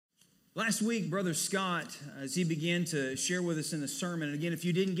Last week, Brother Scott, as he began to share with us in the sermon, and again, if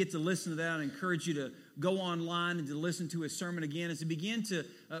you didn't get to listen to that, I encourage you to go online and to listen to his sermon again, as he began to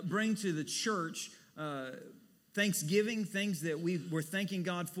bring to the church thanksgiving, things that we were thanking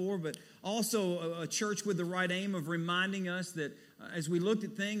God for, but also a church with the right aim of reminding us that as we looked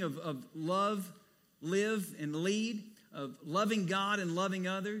at things of love, live, and lead, of loving God and loving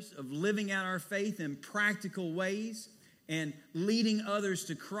others, of living out our faith in practical ways, and leading others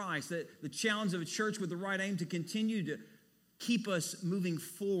to Christ, that the challenge of a church with the right aim to continue to keep us moving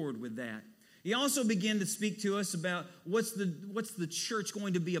forward with that. He also began to speak to us about what's the church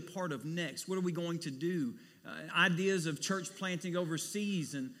going to be a part of next. What are we going to do? Ideas of church planting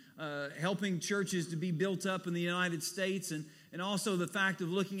overseas and helping churches to be built up in the United States, and also the fact of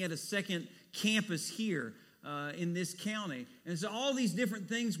looking at a second campus here in this county. And so all these different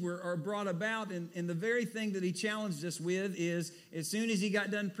things are brought about, and the very thing that he challenged us with is, as soon as he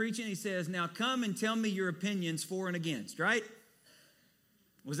got done preaching, he says, now come and tell me your opinions for and against, right?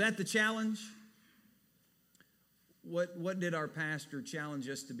 Was that the challenge? What did our pastor challenge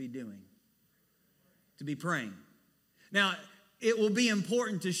us to be doing? To be praying. Now, it will be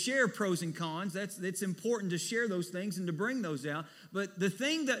important to share pros and cons. It's important to share those things and to bring those out. But the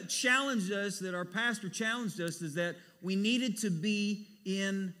thing that challenged us, that our pastor challenged us, is that we needed to be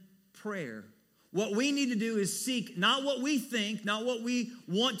in prayer. What we need to do is seek not what we think, not what we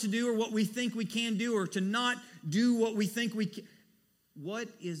want to do or what we think we can do, or to not do what we think we can. What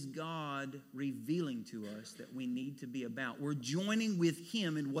is God revealing to us that we need to be about? We're joining with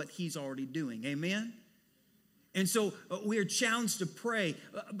Him in what He's already doing. Amen? And so we are challenged to pray.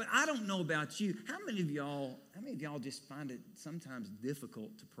 But I don't know about you. How many of y'all just find it sometimes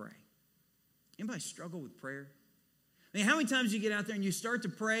difficult to pray? Anybody struggle with prayer? I mean, how many times you get out there and you start to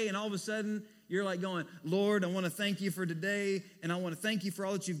pray and all of a sudden you're like going, Lord, I want to thank you for today, and I want to thank you for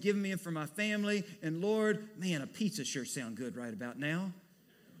all that you've given me and for my family. And Lord, man, a pizza sure sounds good right about now.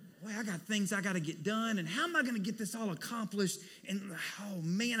 Boy, I got things I got to get done, and how am I going to get this all accomplished? And, oh,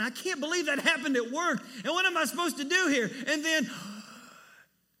 man, I can't believe that happened at work. And what am I supposed to do here? And then,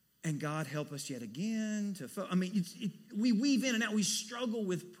 and God help us yet again. We weave in and out. We struggle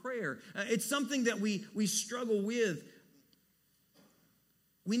with prayer. It's something that we struggle with.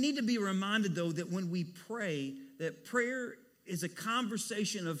 We need to be reminded, though, that when we pray, that prayer is a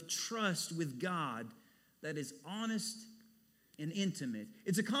conversation of trust with God that is honest and intimate.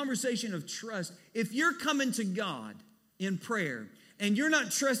 It's a conversation of trust. If you're coming to God in prayer and you're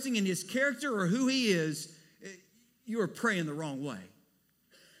not trusting in His character or who He is, you are praying the wrong way.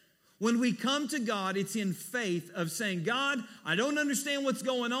 When we come to God, it's in faith of saying, God, I don't understand what's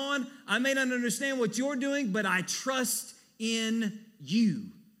going on. I may not understand what you're doing, but I trust in you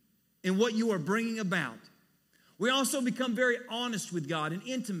and what you are bringing about. We also become very honest with God and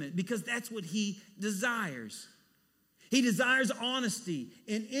intimate, because that's what He desires. He desires honesty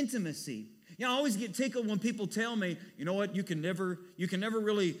and intimacy. You know, I always get tickled when people tell me, you know what, you can never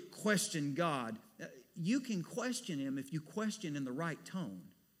really question God. You can question Him if you question in the right tone.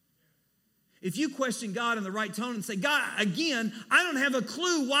 If you question God in the right tone and say, God, again, I don't have a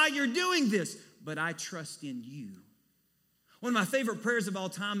clue why you're doing this, but I trust in you. One of my favorite prayers of all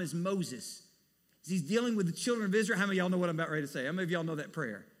time is Moses. He's dealing with the children of Israel. How many of y'all know what I'm about ready to say? How many of y'all know that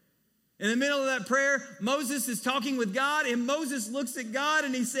prayer? In the middle of that prayer, Moses is talking with God, and Moses looks at God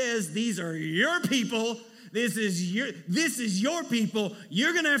and he says, these are your people. This is your people.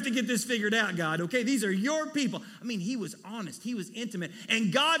 You're going to have to get this figured out, God, okay? These are your people. I mean, he was honest. He was intimate.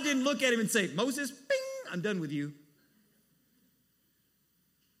 And God didn't look at him and say, Moses, bing, I'm done with you.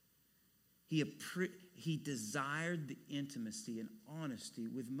 He desired the intimacy and honesty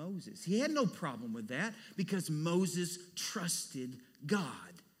with Moses. He had no problem with that because Moses trusted God.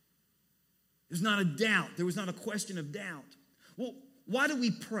 There was not a doubt. There was not a question of doubt. Well, why do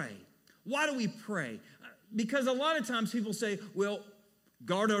we pray? Why do we pray? Because a lot of times people say, well,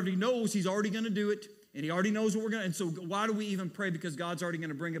 God already knows He's already going to do it, and He already knows what we're going to, and so why do we even pray? Because God's already going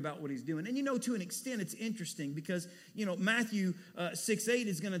to bring about what He's doing. And to an extent, it's interesting because, Matthew 6:8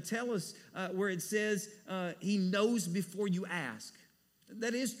 is going to tell us where it says He knows before you ask.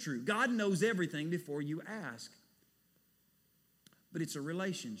 That is true. God knows everything before you ask. But it's a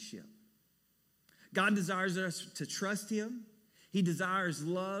relationship. God desires us to trust Him. He desires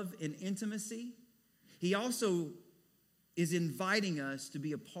love and intimacy. He also is inviting us to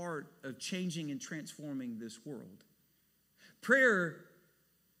be a part of changing and transforming this world. Prayer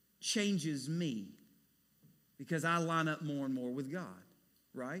changes me because I line up more and more with God,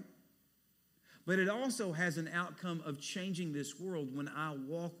 right? But it also has an outcome of changing this world when I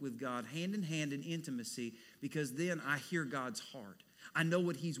walk with God hand in hand in intimacy, because then I hear God's heart. I know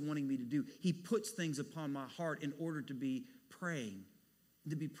what he's wanting me to do. He puts things upon my heart in order to be praying,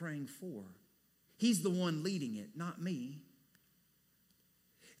 to be praying for. He's the one leading it, not me.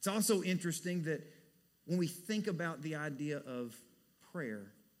 It's also interesting that when we think about the idea of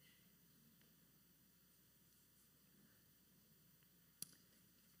prayer,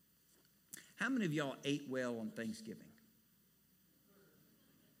 how many of y'all ate well on Thanksgiving?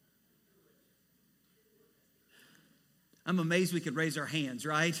 I'm amazed we could raise our hands,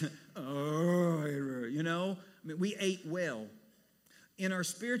 right? Oh, you know, I mean, we ate well. In our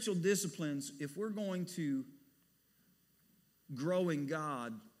spiritual disciplines, if we're going to grow in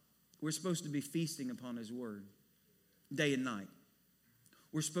God, we're supposed to be feasting upon his word day and night.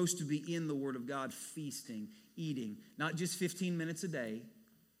 We're supposed to be in the word of God, feasting, eating, not just 15 minutes a day.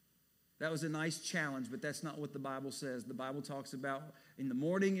 That was a nice challenge, but that's not what the Bible says. The Bible talks about in the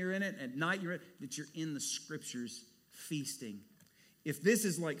morning you're in it, at night you're in it, that you're in the scriptures feasting. If this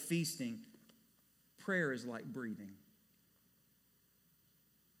is like feasting, prayer is like breathing.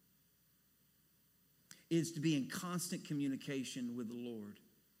 It is to be in constant communication with the Lord.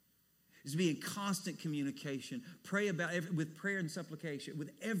 Is to be in constant communication. Pray about with prayer and supplication, with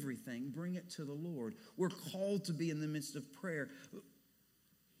everything, bring it to the Lord. We're called to be in the midst of prayer.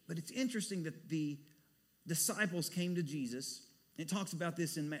 But it's interesting that the disciples came to Jesus. It talks about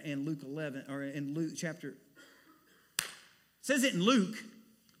this in Luke 11, or in Luke chapter. It says it in Luke,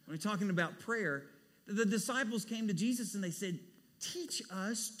 when we're talking about prayer, the disciples came to Jesus and they said, teach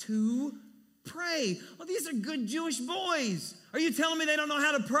us to pray. Well, these are good Jewish boys. Are you telling me they don't know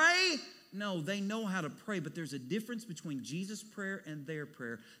how to pray? No, they know how to pray, but there's a difference between Jesus' prayer and their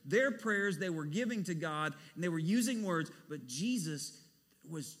prayer. Their prayers, they were giving to God, and they were using words, but Jesus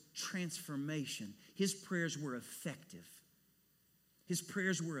was transformation. His prayers were effective. His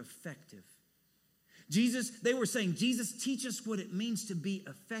prayers were effective. They were saying, Jesus, teach us what it means to be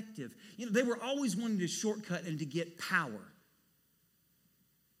effective. You know, they were always wanting to shortcut and to get power.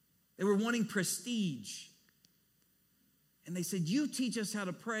 They were wanting prestige. And they said, you teach us how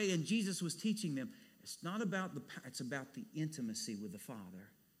to pray, and Jesus was teaching them. It's not about it's about the intimacy with the Father.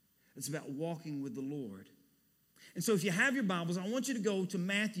 It's about walking with the Lord. And so if you have your Bibles, I want you to go to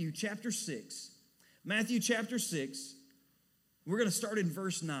Matthew chapter 6. Matthew chapter 6. We're going to start in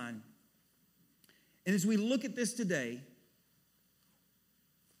verse 9. And as we look at this today,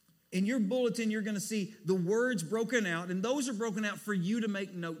 in your bulletin, you're going to see the words broken out, and those are broken out for you to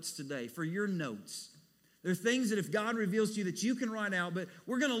make notes today, for your notes. There are things that if God reveals to you that you can write out, but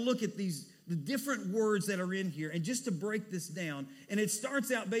we're going to look at the different words that are in here, and just to break this down, and it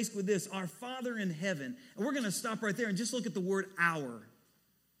starts out basically with this, our Father in heaven, and we're going to stop right there and just look at the word our.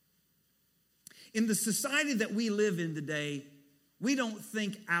 In the society that we live in today, we don't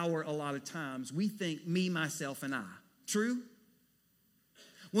think our a lot of times. We think me, myself, and I. True?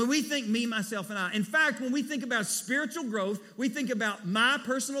 When we think me, myself, and I. In fact, when we think about spiritual growth, we think about my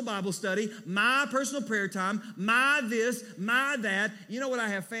personal Bible study, my personal prayer time, my this, my that. You know what I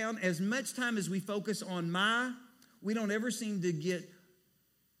have found? As much time as we focus on we don't ever seem to get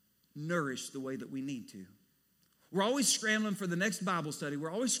nourished the way that we need to. We're always scrambling for the next Bible study.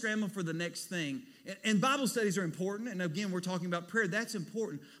 We're always scrambling for the next thing. And Bible studies are important. And again, we're talking about prayer. That's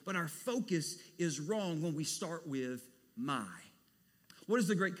important. But our focus is wrong when we start with my. What is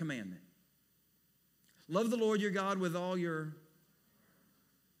the great commandment? Love the Lord your God with all your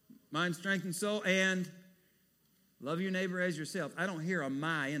mind, strength, and soul. And love your neighbor as yourself. I don't hear a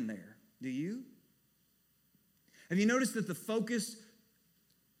my in there. Do you? Have you noticed that the focus,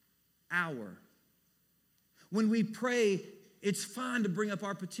 our. When we pray, it's fine to bring up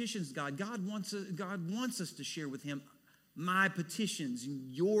our petitions, God. God wants us to share with him my petitions,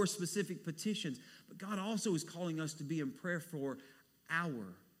 your specific petitions. But God also is calling us to be in prayer for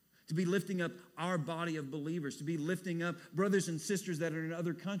to be lifting up our body of believers, to be lifting up brothers and sisters that are in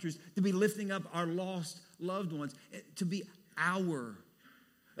other countries, to be lifting up our lost loved ones, to be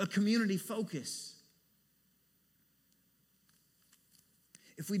a community focus.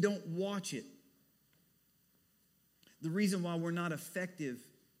 If we don't watch it, the reason why we're not effective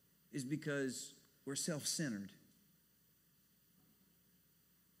is because we're self-centered.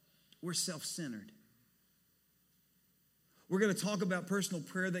 We're self-centered. We're going to talk about personal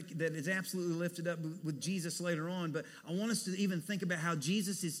prayer that is absolutely lifted up with Jesus later on, but I want us to even think about how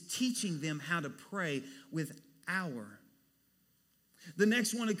Jesus is teaching them how to pray with our. The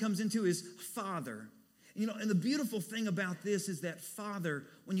next one it comes into is Father. You know, and the beautiful thing about this is that Father,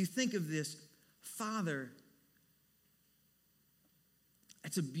 when you think of this, Father,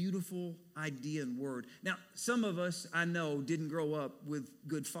 That's a beautiful idea and word. Now, some of us, I know, didn't grow up with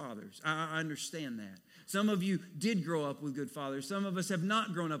good fathers. I understand that. Some of you did grow up with good fathers. Some of us have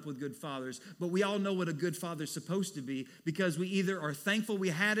not grown up with good fathers. But we all know what a good father's supposed to be because we either are thankful we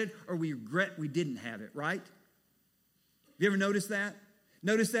had it or we regret we didn't have it, right? You ever notice that?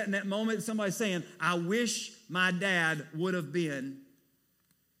 Notice that in that moment, somebody's saying, I wish my dad would have been,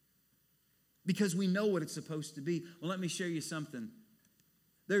 because we know what it's supposed to be. Well, let me show you something.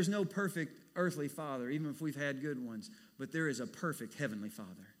 There's no perfect earthly father, even if we've had good ones, but there is a perfect heavenly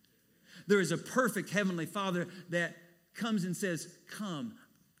Father. There is a perfect heavenly Father that comes and says, come,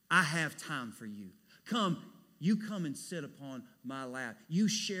 I have time for you. Come, you come and sit upon my lap. You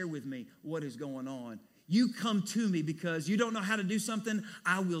share with me what is going on. You come to me because you don't know how to do something.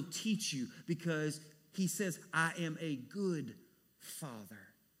 I will teach you because he says, I am a good Father.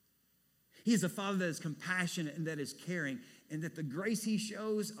 He is a Father that is compassionate and that is caring, and that the grace he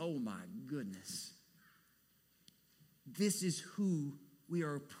shows, oh my goodness. This is who we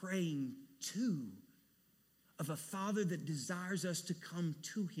are praying to, of a Father that desires us to come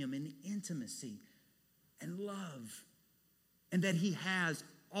to him in intimacy and love, and that he has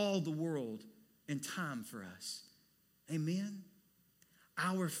all the world and time for us. Amen?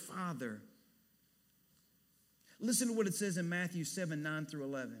 Our Father. Listen to what it says in Matthew 7, 9 through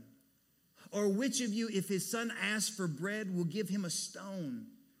 11. Or which of you, if his son asks for bread, will give him a stone?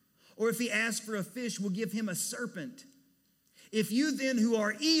 Or if he asks for a fish, will give him a serpent? If you then, who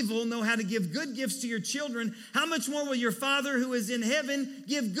are evil, know how to give good gifts to your children, how much more will your Father who is in heaven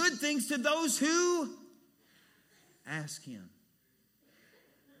give good things to those who ask him?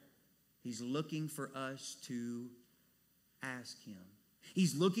 He's looking for us to ask him.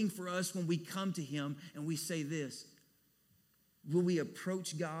 He's looking for us when we come to him and we say this. Will we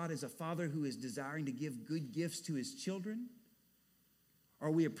approach God as a father who is desiring to give good gifts to his children? Or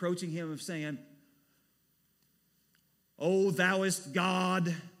are we approaching him of saying, O thouest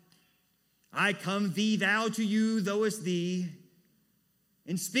God, I come thee, thou to you, thouest thee,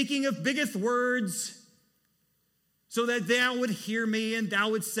 in speaking of biggest words, so that thou would hear me and thou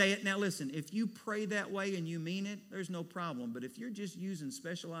would say it. Now listen, if you pray that way and you mean it, there's no problem. But if you're just using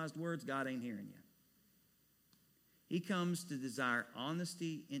specialized words, God ain't hearing you. He comes to desire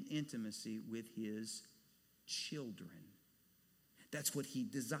honesty and intimacy with his children. That's what he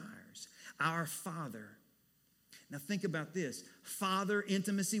desires. Our Father. Now think about this. Father,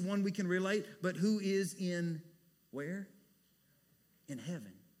 intimacy, one we can relate, but who is in where? In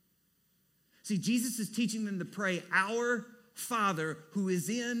heaven. See, Jesus is teaching them to pray, our Father who is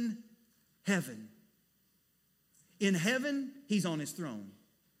in heaven. In heaven, he's on his throne.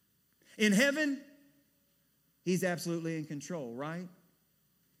 In heaven, he's absolutely in control, right?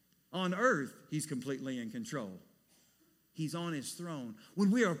 On earth, he's completely in control. He's on his throne.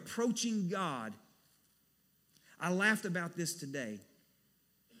 When we are approaching God, I laughed about this today.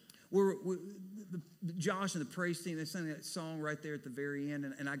 Josh and the praise team, they sang that song right there at the very end,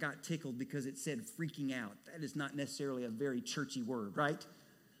 and I got tickled because it said freaking out. That is not necessarily a very churchy word, right?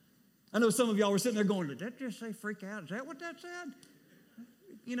 I know some of y'all were sitting there going, did that just say freak out? Is that what that said?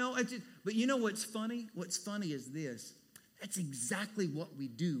 You know, but you know what's funny? What's funny is this. That's exactly what we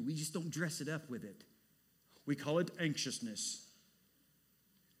do. We just don't dress it up with it. We call it anxiousness.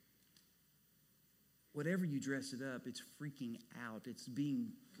 Whatever you dress it up, it's freaking out. It's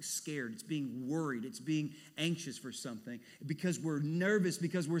being scared. It's being worried. It's being anxious for something because we're nervous,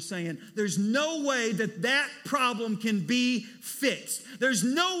 because we're saying there's no way that that problem can be fixed. There's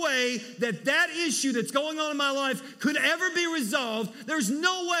no way that that issue that's going on in my life could ever be resolved. There's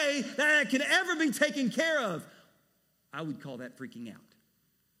no way that it can ever be taken care of. I would call that freaking out.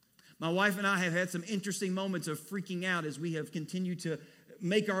 My wife and I have had some interesting moments of freaking out as we have continued to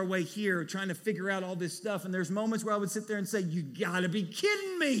make our way here, trying to figure out all this stuff. And there's moments where I would sit there and say, you gotta be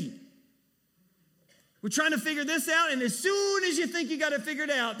kidding me. We're trying to figure this out, and as soon as you think you got it figured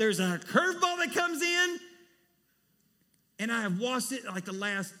out, there's a curveball that comes in, and I have lost it like the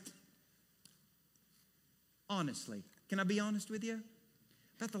last, honestly, can I be honest with you?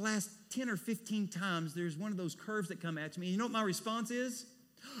 About the last 10 or 15 times, there's one of those curves that come at me. And you know what my response is?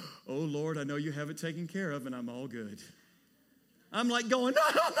 Oh, Lord, I know you have it taken care of, and I'm all good. I'm like going,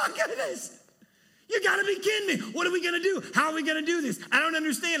 oh my goodness. You got to be kidding me. What are we going to do? How are we going to do this? I don't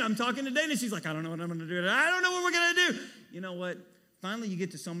understand. I'm talking to Dana. She's like, I don't know what I'm going to do. I don't know what we're going to do. You know what? Finally, you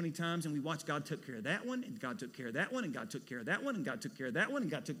get to so many times and we watch God took care of that one, and God took care of that one, and God took care of that one, and God took care of that one,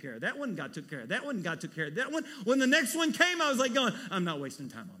 and God took care of that one, and God took care of that one, and God took care of that one. When the next one came, I was like going, I'm not wasting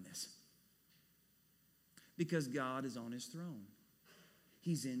time on this. Because God is on his throne.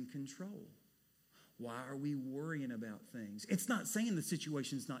 He's in control. Why are we worrying about things? It's not saying the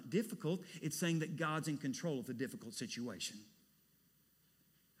situation's not difficult. It's saying that God's in control of the difficult situation.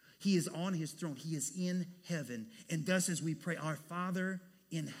 He is on his throne. He is in heaven. And thus as we pray, our Father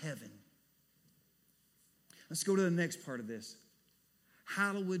in heaven. Let's go to the next part of this.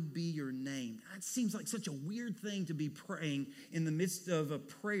 Hallowed be your name. It seems like such a weird thing to be praying in the midst of a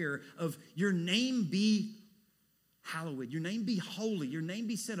prayer of your name be hallowed, your name be holy, your name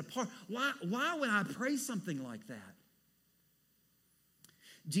be set apart. Why would I pray something like that?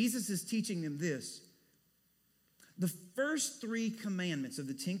 Jesus is teaching them this. The first 3 commandments of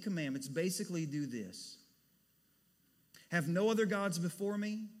the 10 commandments basically do this. Have no other gods before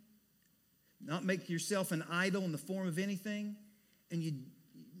me. Not make yourself an idol in the form of anything. And you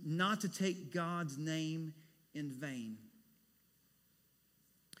not to take God's name in vain.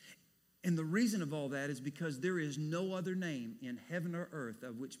 And the reason of all that is because there is no other name in heaven or earth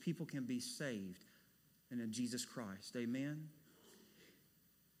of which people can be saved than in Jesus Christ. Amen?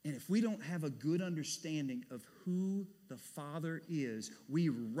 And if we don't have a good understanding of who the Father is, we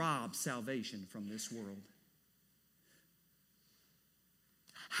rob salvation from this world.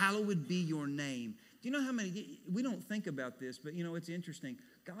 Hallowed be your name. Do you know how many, we don't think about this, but you know, it's interesting.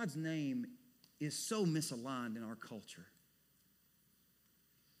 God's name is so misaligned in our culture.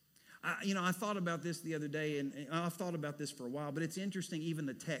 I thought about this the other day, and I've thought about this for a while, but it's interesting, even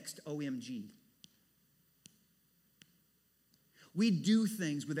the text, OMG. We do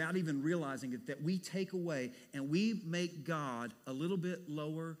things without even realizing it, that we take away, and we make God a little bit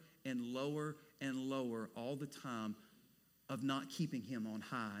lower and lower and lower all the time, of not keeping him on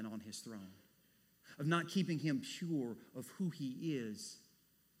high and on his throne, of not keeping him pure of who he is.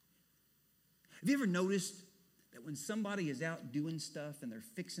 Have you ever noticed that when somebody is out doing stuff and they're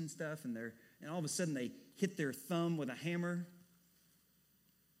fixing stuff and all of a sudden they hit their thumb with a hammer,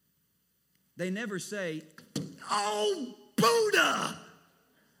 they never say, "Oh, Buddha!" Have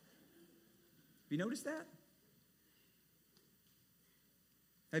you noticed that?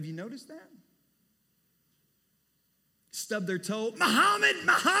 Have you noticed that? Stub their toe, "Muhammad,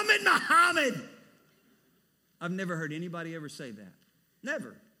 Muhammad, Muhammad." I've never heard anybody ever say that.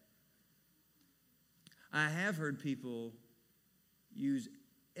 Never. I have heard people use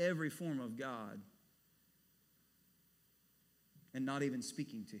every form of God and not even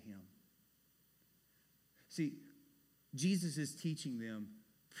speaking to him. See, Jesus is teaching them,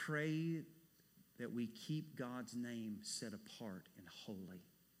 pray that we keep God's name set apart and holy.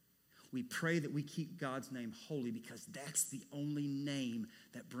 We pray that we keep God's name holy because that's the only name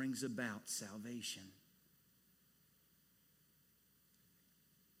that brings about salvation.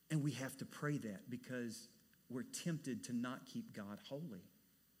 And we have to pray that because we're tempted to not keep God holy.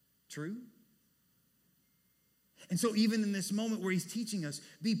 True? And so even in this moment where he's teaching us,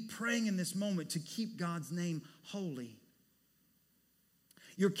 be praying in this moment to keep God's name holy.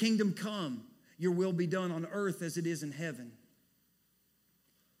 Your kingdom come, your will be done on earth as it is in heaven.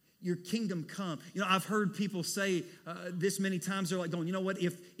 Your kingdom come. I've heard people say this many times. They're like going, you know what?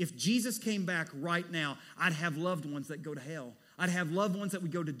 If Jesus came back right now, I'd have loved ones that go to hell. I'd have loved ones that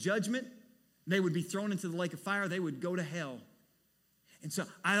would go to judgment. They would be thrown into the lake of fire. They would go to hell. And so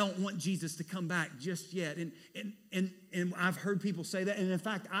I don't want Jesus to come back just yet. And I've heard people say that. And in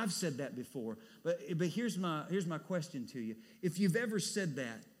fact, I've said that before. But here's my question to you. If you've ever said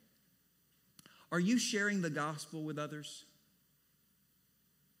that, are you sharing the gospel with others?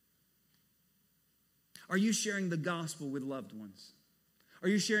 Are you sharing the gospel with loved ones? Are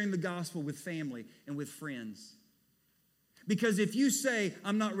you sharing the gospel with family and with friends? Because if you say,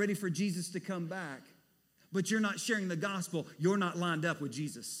 I'm not ready for Jesus to come back, but you're not sharing the gospel, you're not lined up with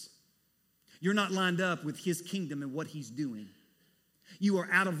Jesus. You're not lined up with his kingdom and what he's doing. You are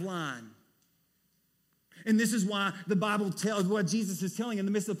out of line. And this is why the Bible tells what Jesus is telling in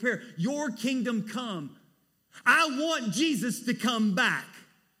the midst of prayer. Your kingdom come. I want Jesus to come back.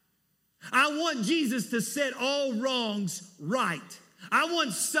 I want Jesus to set all wrongs right. I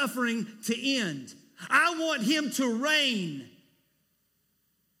want suffering to end. I want him to reign.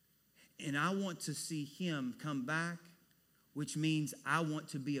 And I want to see him come back, which means I want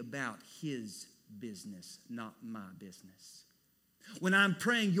to be about his business, not my business. When I'm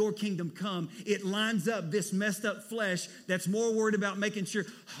praying your kingdom come, it lines up this messed up flesh that's more worried about making sure,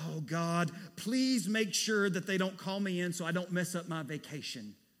 oh God, please make sure that they don't call me in so I don't mess up my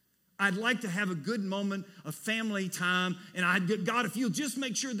vacation. I'd like to have a good moment of family time. And God, if you'll just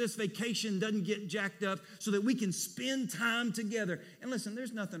make sure this vacation doesn't get jacked up so that we can spend time together. And listen,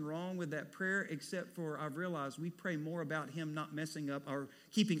 there's nothing wrong with that prayer except for I've realized we pray more about him not messing up or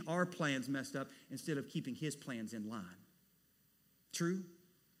keeping our plans messed up instead of keeping his plans in line. True?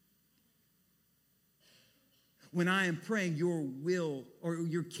 when I am praying your will or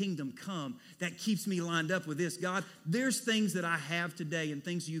your kingdom come, that keeps me lined up with this. God, there's things that I have today and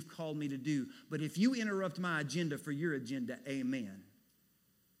things you've called me to do. But if you interrupt my agenda for your agenda, amen.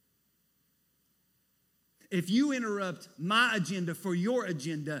 If you interrupt my agenda for your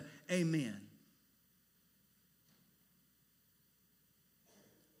agenda, amen.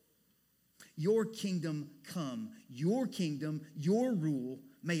 Your kingdom come. Your kingdom, your rule,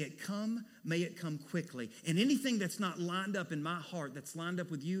 may it come quickly. And anything that's not lined up in my heart, that's lined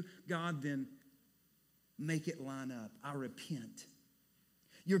up with you, God, then make it line up. I repent.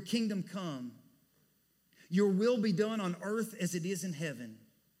 Your kingdom come. Your will be done on earth as it is in heaven.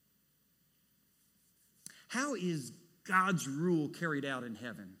 How is God's rule carried out in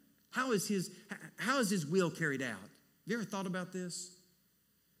heaven? How is his will carried out? Have you ever thought about this?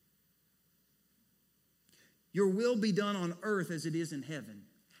 Your will be done on earth as it is in heaven.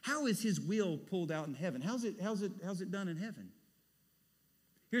 How is his will pulled out in heaven? How's it done in heaven?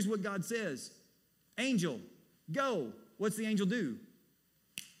 Here's what God says. Angel, go. What's the angel do?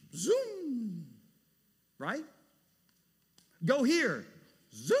 Zoom. Right? Go here.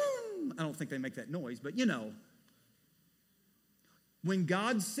 Zoom. I don't think they make that noise, but you know. When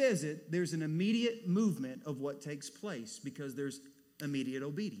God says it, there's an immediate movement of what takes place because there's immediate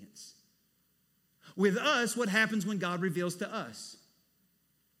obedience. With us, what happens when God reveals to us?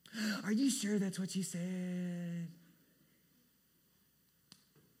 Are you sure that's what you said?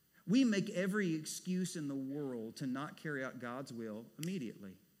 We make every excuse in the world to not carry out God's will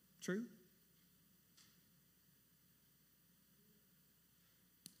immediately. True?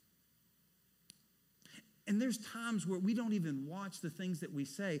 And there's times where we don't even watch the things that we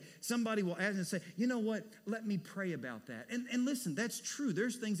say. Somebody will ask and say, you know what, let me pray about that. And listen, that's true.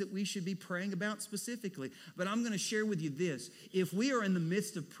 There's things that we should be praying about specifically. But I'm going to share with you this. If we are in the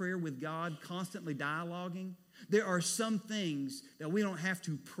midst of prayer with God, constantly dialoguing, there are some things that we don't have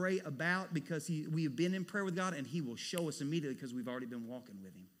to pray about because we have been in prayer with God and he will show us immediately because we've already been walking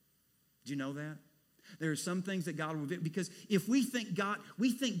with him. Do you know that? There are some things that God will, because if we think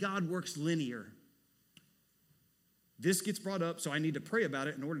God works linear. This gets brought up, so I need to pray about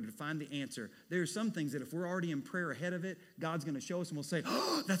it in order to find the answer. There are some things that if we're already in prayer ahead of it, God's going to show us and we'll say,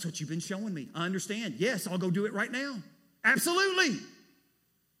 oh, that's what you've been showing me. I understand. Yes, I'll go do it right now. Absolutely.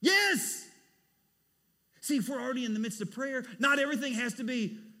 Yes. See, if we're already in the midst of prayer, not everything has to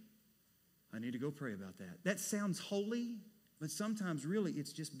be, I need to go pray about that. That sounds holy, but sometimes really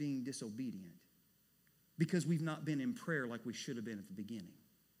it's just being disobedient because we've not been in prayer like we should have been at the beginning.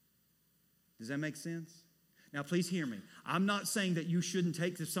 Does that make sense? Now, please hear me. I'm not saying that you shouldn't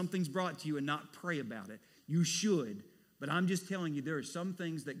take if something's brought to you and not pray about it. You should. But I'm just telling you there are some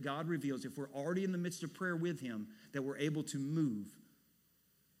things that God reveals if we're already in the midst of prayer with him that we're able to move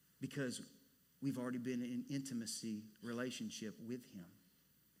because we've already been in intimacy relationship with him.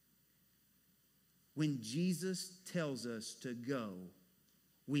 When Jesus tells us to go,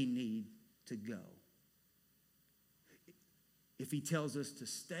 we need to go. If he tells us to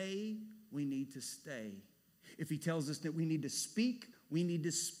stay, we need to stay. If he tells us that we need to speak, we need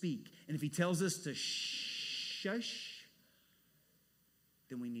to speak. And if he tells us to shush,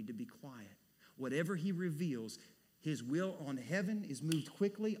 then we need to be quiet. Whatever he reveals, his will on heaven is moved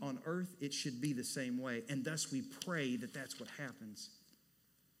quickly. On earth, it should be the same way. And thus we pray that that's what happens.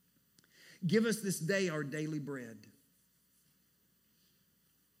 Give us this day our daily bread.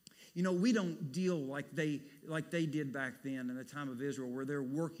 You know, we don't deal like they did back then in the time of Israel where they're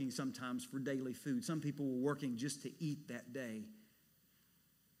working sometimes for daily food. Some people were working just to eat that day.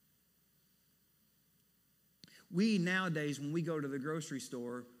 We nowadays, when we go to the grocery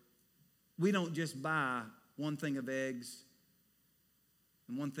store, we don't just buy one thing of eggs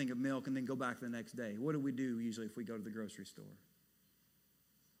and one thing of milk and then go back the next day. What do we do usually if we go to the grocery store?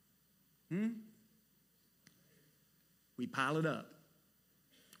 We pile it up.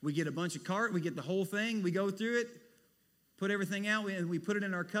 We get a bunch of cart, we get the whole thing, we go through it, put everything out, and we put it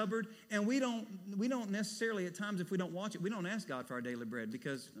in our cupboard. And we don't necessarily, at times, if we don't watch it, we don't ask God for our daily bread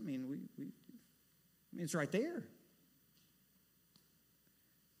because, it's right there.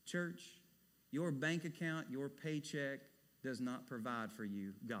 Church, your bank account, your paycheck does not provide for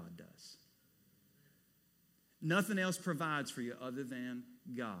you. God does. Nothing else provides for you other than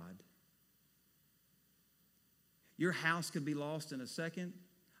God. Your house could be lost in a second.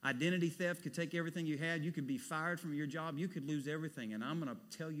 Identity theft could take everything you had. You could be fired from your job. You could lose everything. And I'm going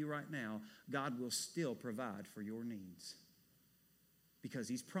to tell you right now, God will still provide for your needs because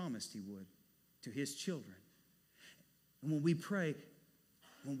he's promised he would to his children. And when we pray,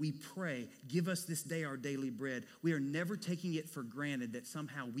 when we pray, give us this day our daily bread, we are never taking it for granted that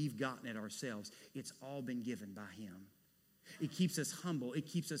somehow we've gotten it ourselves. It's all been given by him. It keeps us humble. It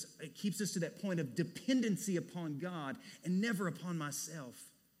keeps us to that point of dependency upon God and never upon myself.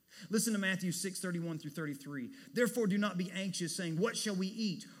 Listen to Matthew 6:31-33. Therefore, do not be anxious, saying, what shall we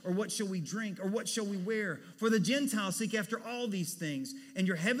eat? Or what shall we drink? Or what shall we wear? For the Gentiles seek after all these things, and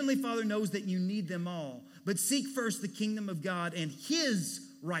your heavenly Father knows that you need them all. But seek first the kingdom of God and his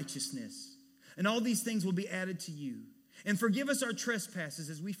righteousness, and all these things will be added to you. And forgive us our trespasses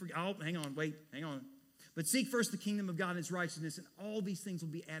as we forgive. Oh, hang on. But seek first the kingdom of God and his righteousness, and all these things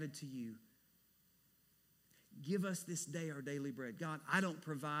will be added to you. Give us this day our daily bread. God, I don't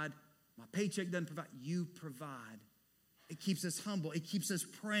provide. My paycheck doesn't provide. You provide. It keeps us humble. It keeps us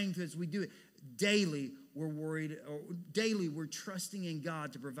praying as we do it. Daily, we're worried, or daily, we're trusting in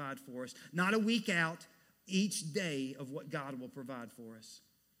God to provide for us. Not a week out, each day of what God will provide for us.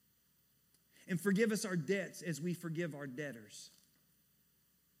 And forgive us our debts as we forgive our debtors.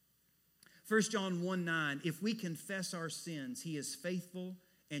 1 John 1:9, if we confess our sins, he is faithful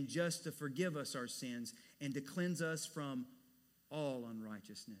and just to forgive us our sins and to cleanse us from all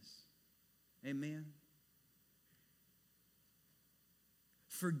unrighteousness. Amen.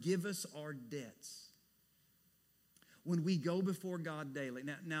 Forgive us our debts. When we go before God daily.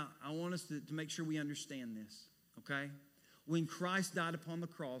 Now I want us to make sure we understand this, okay? When Christ died upon the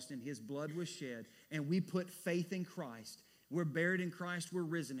cross and his blood was shed and we put faith in Christ, we're buried in Christ, we're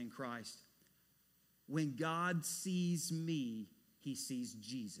risen in Christ. When God sees me, he sees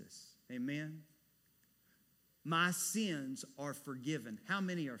Jesus. Amen? My sins are forgiven. How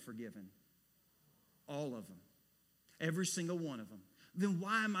many are forgiven? All of them. Every single one of them. Then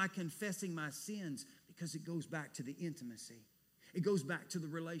why am I confessing my sins? Because it goes back to the intimacy. It goes back to the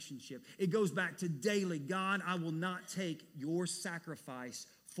relationship. It goes back to daily. God, I will not take your sacrifice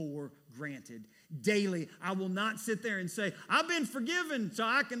for granted. Daily, I will not sit there and say, I've been forgiven so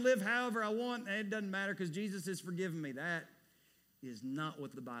I can live however I want. And it doesn't matter because Jesus has forgiven me. That is not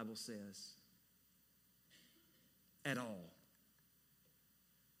what the Bible says at all.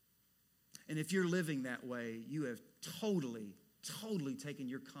 And if you're living that way, you have totally taken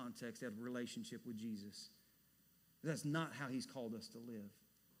your context out of relationship with Jesus. That's not how he's called us to live.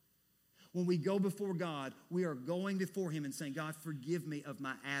 When we go before God, we are going before him and saying, God, forgive me of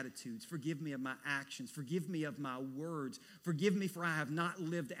my attitudes. Forgive me of my actions. Forgive me of my words. Forgive me for I have not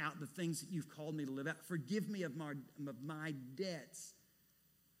lived out the things that you've called me to live out. Forgive me of my debts.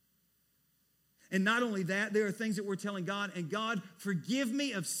 And not only that, there are things that we're telling God, and God, forgive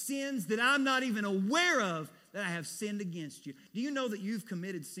me of sins that I'm not even aware of that I have sinned against you. Do you know that you've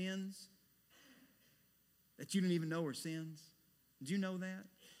committed sins that you didn't even know are sins? Did you know that?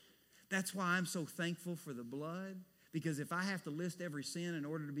 That's why I'm so thankful for the blood, because if I have to list every sin in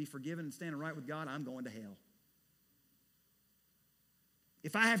order to be forgiven and stand right with God, I'm going to hell.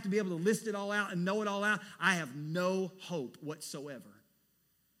 If I have to be able to list it all out and know it all out, I have no hope whatsoever.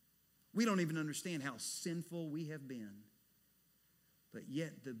 We don't even understand how sinful we have been. But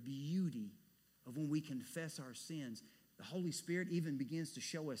yet the beauty of when we confess our sins, the Holy Spirit even begins to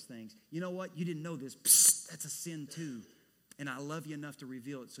show us things. You know what? You didn't know this. Psst, that's a sin too. And I love you enough to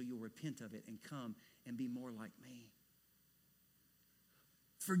reveal it so you'll repent of it and come and be more like me.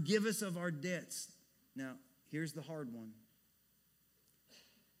 Forgive us of our debts. Now, here's the hard one.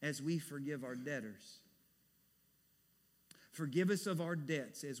 As we forgive our debtors. Forgive us of our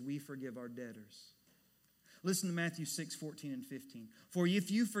debts as we forgive our debtors. Listen to Matthew 6:14-15. For if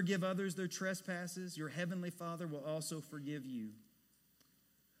you forgive others their trespasses, your heavenly Father will also forgive you.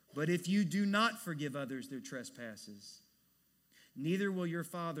 But if you do not forgive others their trespasses, neither will your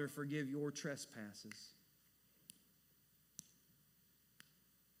Father forgive your trespasses.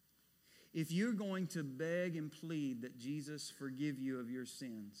 If you're going to beg and plead that Jesus forgive you of your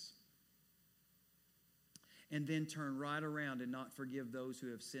sins, and then turn right around and not forgive those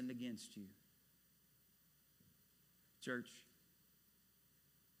who have sinned against you, church,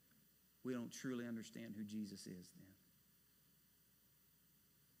 we don't truly understand who Jesus is then.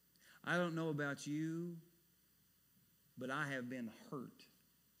 I don't know about you, but I have been hurt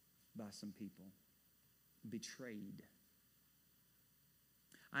by some people, betrayed.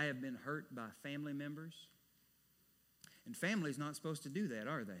 I have been hurt by family members. And family's not supposed to do that,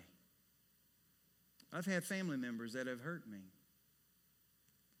 are they? I've had family members that have hurt me.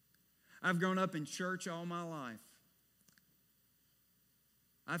 I've grown up in church all my life.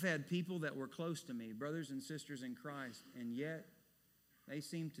 I've had people that were close to me, brothers and sisters in Christ, and yet they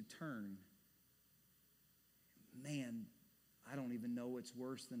seem to turn. Man, I don't even know what's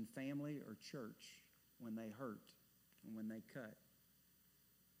worse than family or church when they hurt and when they cut.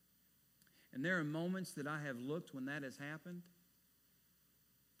 And there are moments that I have looked when that has happened,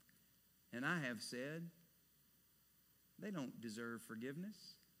 and I have said, they don't deserve forgiveness,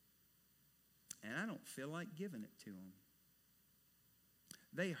 and I don't feel like giving it to them.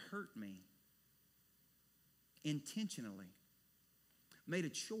 They hurt me intentionally, made a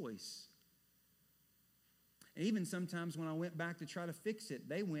choice. And even sometimes when I went back to try to fix it,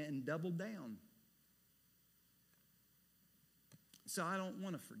 they went and doubled down. So I don't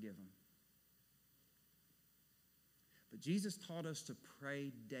want to forgive them. But Jesus taught us to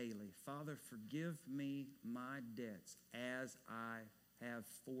pray daily. Father, forgive me my debts as I have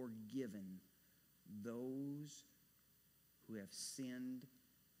forgiven those who have sinned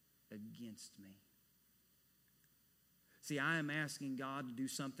against me. See, I am asking God to do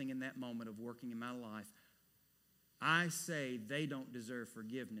something in that moment of working in my life. I say they don't deserve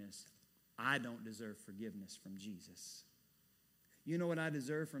forgiveness. I don't deserve forgiveness from Jesus. You know what I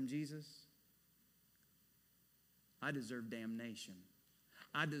deserve from Jesus? I deserve damnation.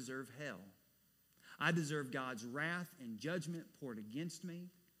 I deserve hell. I deserve God's wrath and judgment poured against me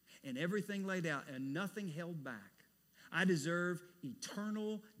and everything laid out and nothing held back. I deserve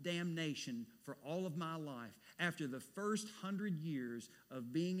eternal damnation for all of my life. After the first 100 years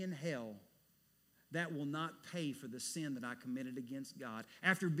of being in hell, that will not pay for the sin that I committed against God.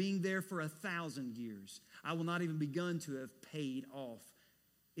 After being there for 1,000 years, I will not even begun to have paid off.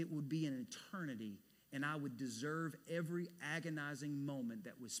 It would be an eternity, and I would deserve every agonizing moment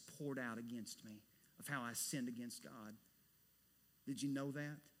that was poured out against me of how I sinned against God. Did you know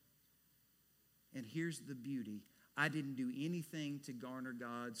that? And here's the beauty. I didn't do anything to garner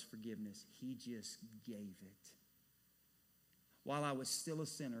God's forgiveness. He just gave it. While I was still a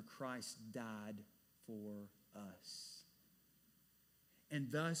sinner, Christ died for us.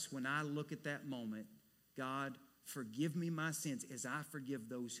 And thus, when I look at that moment, God, forgive me my sins as I forgive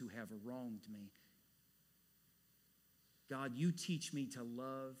those who have wronged me. God, you teach me to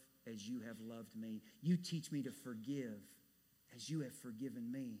love as you have loved me. You teach me to forgive as you have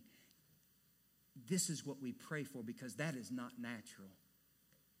forgiven me. This is what we pray for because that is not natural.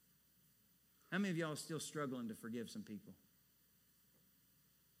 How many of y'all are still struggling to forgive some people?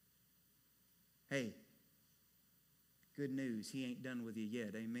 Hey, good news. He ain't done with you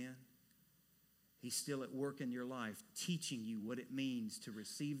yet. Amen? He's still at work in your life, teaching you what it means to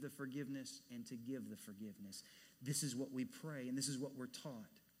receive the forgiveness and to give the forgiveness. This is what we pray, and this is what we're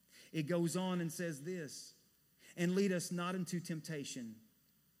taught. It goes on and says this, and lead us not into temptation,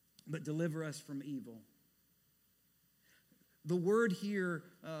 but deliver us from evil. The word here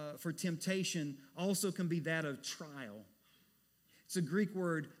for temptation also can be that of trial. It's a Greek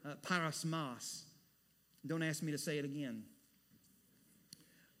word, parasmos. Don't ask me to say it again.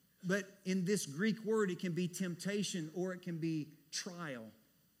 But in this Greek word, it can be temptation or it can be trial.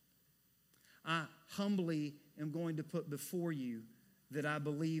 I humbly am going to put before you that I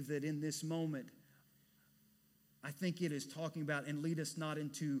believe that in this moment, I think it is talking about, and lead us not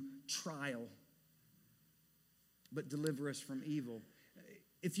into trial, but deliver us from evil.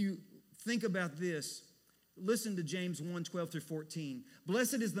 If you think about this, listen to James 1:12-14.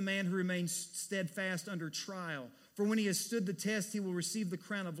 Blessed is the man who remains steadfast under trial, for when he has stood the test, he will receive the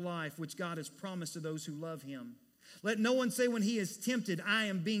crown of life, which God has promised to those who love him. Let no one say when he is tempted, I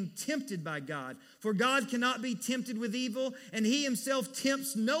am being tempted by God. For God cannot be tempted with evil, and he himself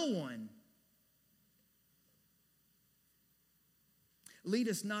tempts no one. Lead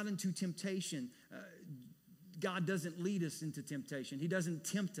us not into temptation. God doesn't lead us into temptation. He doesn't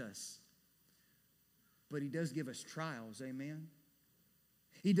tempt us. But he does give us trials, amen?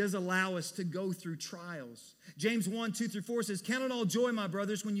 He does allow us to go through trials. James 1:2-4 says, count it all joy, my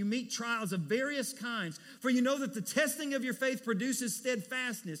brothers, when you meet trials of various kinds. For you know that the testing of your faith produces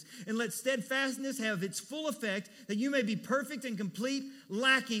steadfastness. And let steadfastness have its full effect, that you may be perfect and complete,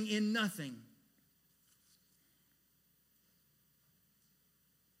 lacking in nothing.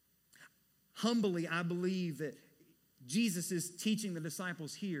 Humbly, I believe that Jesus is teaching the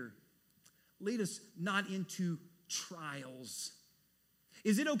disciples here, lead us not into trials.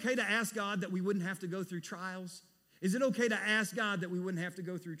 Is it okay to ask God that we wouldn't have to go through trials? Is it okay to ask God that we wouldn't have to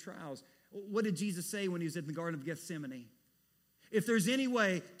go through trials? What did Jesus say when he was in the Garden of Gethsemane? If there's any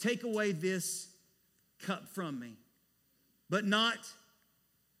way, take away this cup from me, but not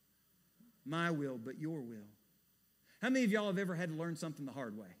my will, but your will. How many of y'all have ever had to learn something the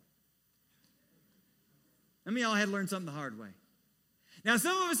hard way? How many of y'all had to learn something the hard way? Now,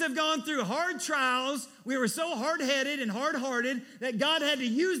 some of us have gone through hard trials. We were so hard-headed and hard-hearted that God had to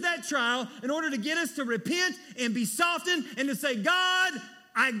use that trial in order to get us to repent and be softened and to say, God,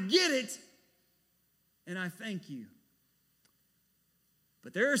 I get it, and I thank you.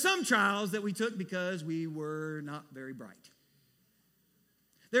 But there are some trials that we took because we were not very bright.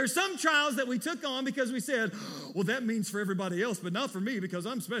 There are some trials that we took on because we said, well, that means for everybody else, but not for me because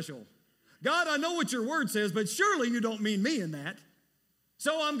I'm special. God, I know what your word says, but surely you don't mean me in that.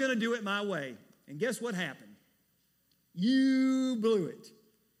 So I'm going to do it my way. And guess what happened? You blew it.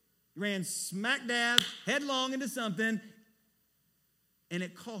 You ran smack dab, headlong into something, and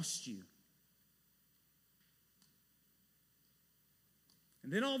it cost you.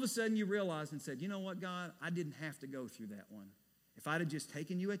 And then all of a sudden you realized and said, you know what, God, I didn't have to go through that one. If I'd have just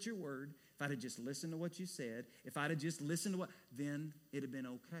taken you at your word, if I'd have just listened to what you said, if I'd have just listened to what, then it'd have been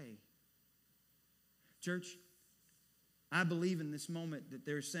okay. Church, I believe in this moment that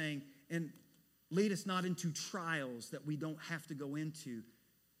they're saying, and lead us not into trials that we don't have to go into.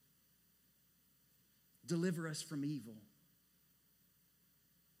 Deliver us from evil.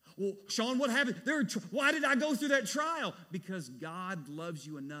 Well, Sean, what happened? Why did I go through that trial? Because God loves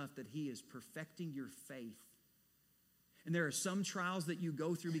you enough that he is perfecting your faith. And there are some trials that you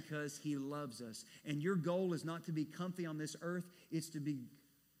go through because he loves us. And your goal is not to be comfy on this earth. It's to be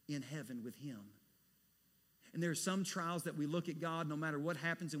in heaven with him. And there are some trials that we look at God, no matter what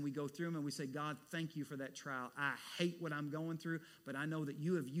happens, and we go through them and we say, God, thank you for that trial. I hate what I'm going through, but I know that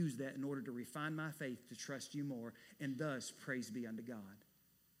you have used that in order to refine my faith to trust you more. And thus, praise be unto God.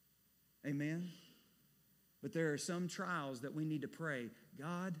 Amen? But there are some trials that we need to pray,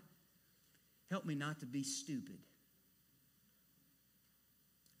 God, help me not to be stupid.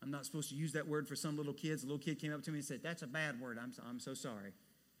 I'm not supposed to use that word for some little kids. A little kid came up to me and said, that's a bad word. I'm so sorry.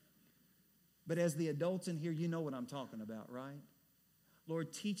 But as the adults in here, you know what I'm talking about, right?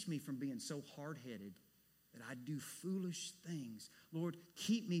 Lord, teach me from being so hard-headed that I do foolish things. Lord,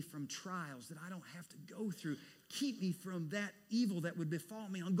 keep me from trials that I don't have to go through. Keep me from that evil that would befall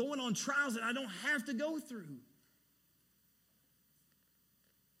me. I'm going on trials that I don't have to go through.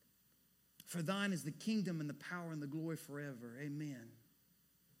 For thine is the kingdom and the power and the glory forever. Amen.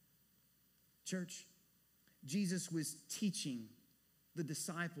 Church, Jesus was teaching the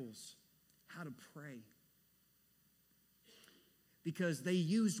disciples how to pray because they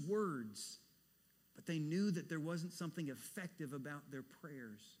used words, but they knew that there wasn't something effective about their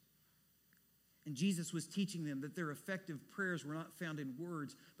prayers. And Jesus was teaching them that their effective prayers were not found in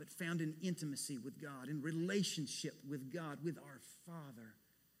words, but found in intimacy with God, in relationship with God, with our Father.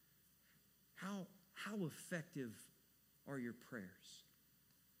 How effective are your prayers?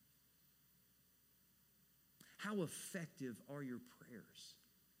 How effective are your prayers?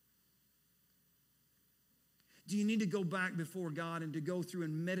 Do you need to go back before God and to go through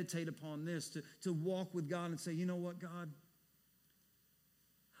and meditate upon this, to walk with God and say, you know what, God?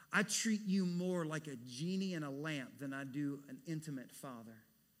 I treat you more like a genie in a lamp than I do an intimate father.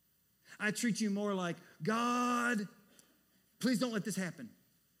 I treat you more like, God, please don't let this happen.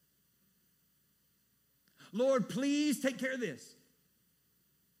 Lord, please take care of this.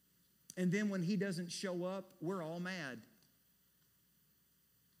 And then when he doesn't show up, we're all mad.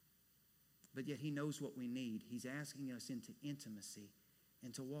 But yet he knows what we need. He's asking us into intimacy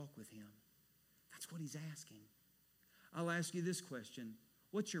and to walk with him. That's what he's asking. I'll ask you this question.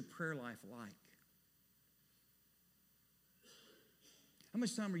 What's your prayer life like? How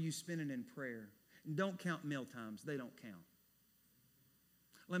much time are you spending in prayer? And don't count meal times. They don't count.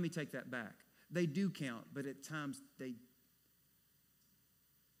 Let me take that back. They do count, but at times if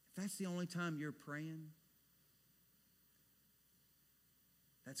that's the only time you're praying,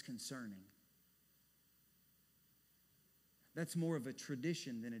 that's concerning. That's more of a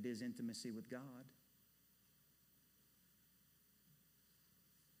tradition than it is intimacy with God.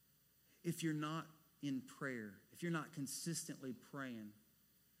 If you're not in prayer, if you're not consistently praying,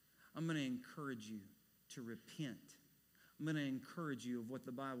 I'm going to encourage you to repent. I'm going to encourage you of what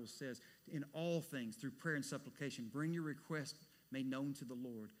the Bible says. In all things, through prayer and supplication, bring your request made known to the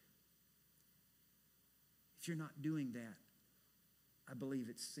Lord. If you're not doing that, I believe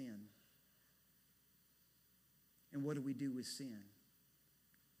it's sin. And what do we do with sin?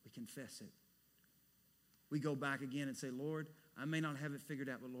 We confess it. We go back again and say, Lord, I may not have it figured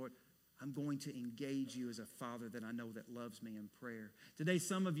out, but Lord, I'm going to engage you as a father that I know that loves me in prayer. Today,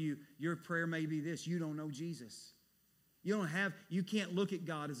 some of you, your prayer may be this: you don't know Jesus. You can't look at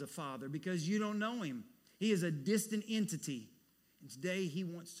God as a father because you don't know him. He is a distant entity. And today, he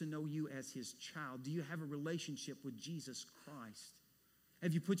wants to know you as his child. Do you have a relationship with Jesus Christ?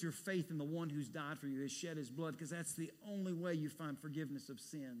 Have you put your faith in the one who's died for you, has shed his blood? Because that's the only way you find forgiveness of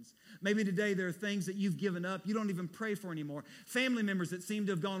sins. Maybe today there are things that you've given up, you don't even pray for anymore. Family members that seem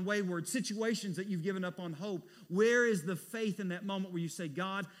to have gone wayward, situations that you've given up on hope. Where is the faith in that moment where you say,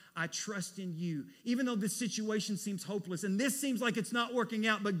 God, I trust in you, even though this situation seems hopeless and this seems like it's not working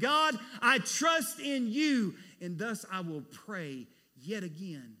out, but God, I trust in you, and thus I will pray yet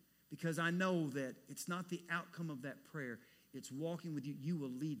again, because I know that it's not the outcome of that prayer. It's walking with you. You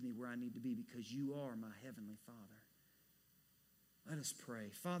will lead me where I need to be because you are my heavenly Father. Let us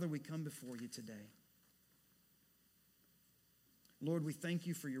pray. Father, we come before you today. Lord, we thank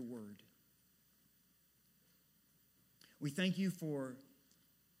you for your word. We thank you for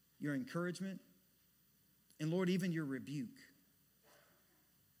your encouragement and, Lord, even your rebuke.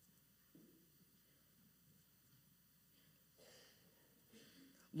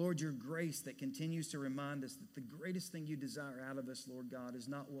 Lord, your grace that continues to remind us that the greatest thing you desire out of us, Lord God, is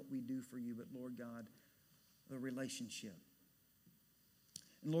not what we do for you, but, Lord God, a relationship.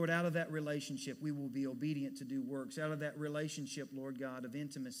 And, Lord, out of that relationship, we will be obedient to do works. Out of that relationship, Lord God, of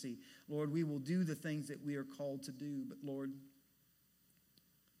intimacy, Lord, we will do the things that we are called to do. But, Lord,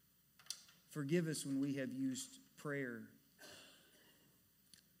 forgive us when we have used prayer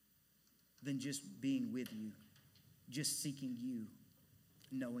than just being with you, just seeking you,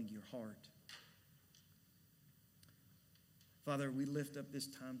 knowing your heart. Father, we lift up this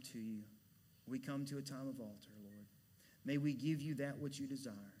time to you. We come to a time of altar, Lord. May we give you that which you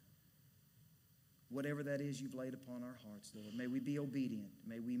desire. Whatever that is you've laid upon our hearts, Lord. May we be obedient.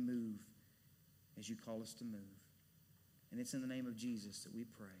 May we move as you call us to move. And it's in the name of Jesus that we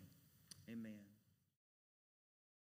pray. Amen.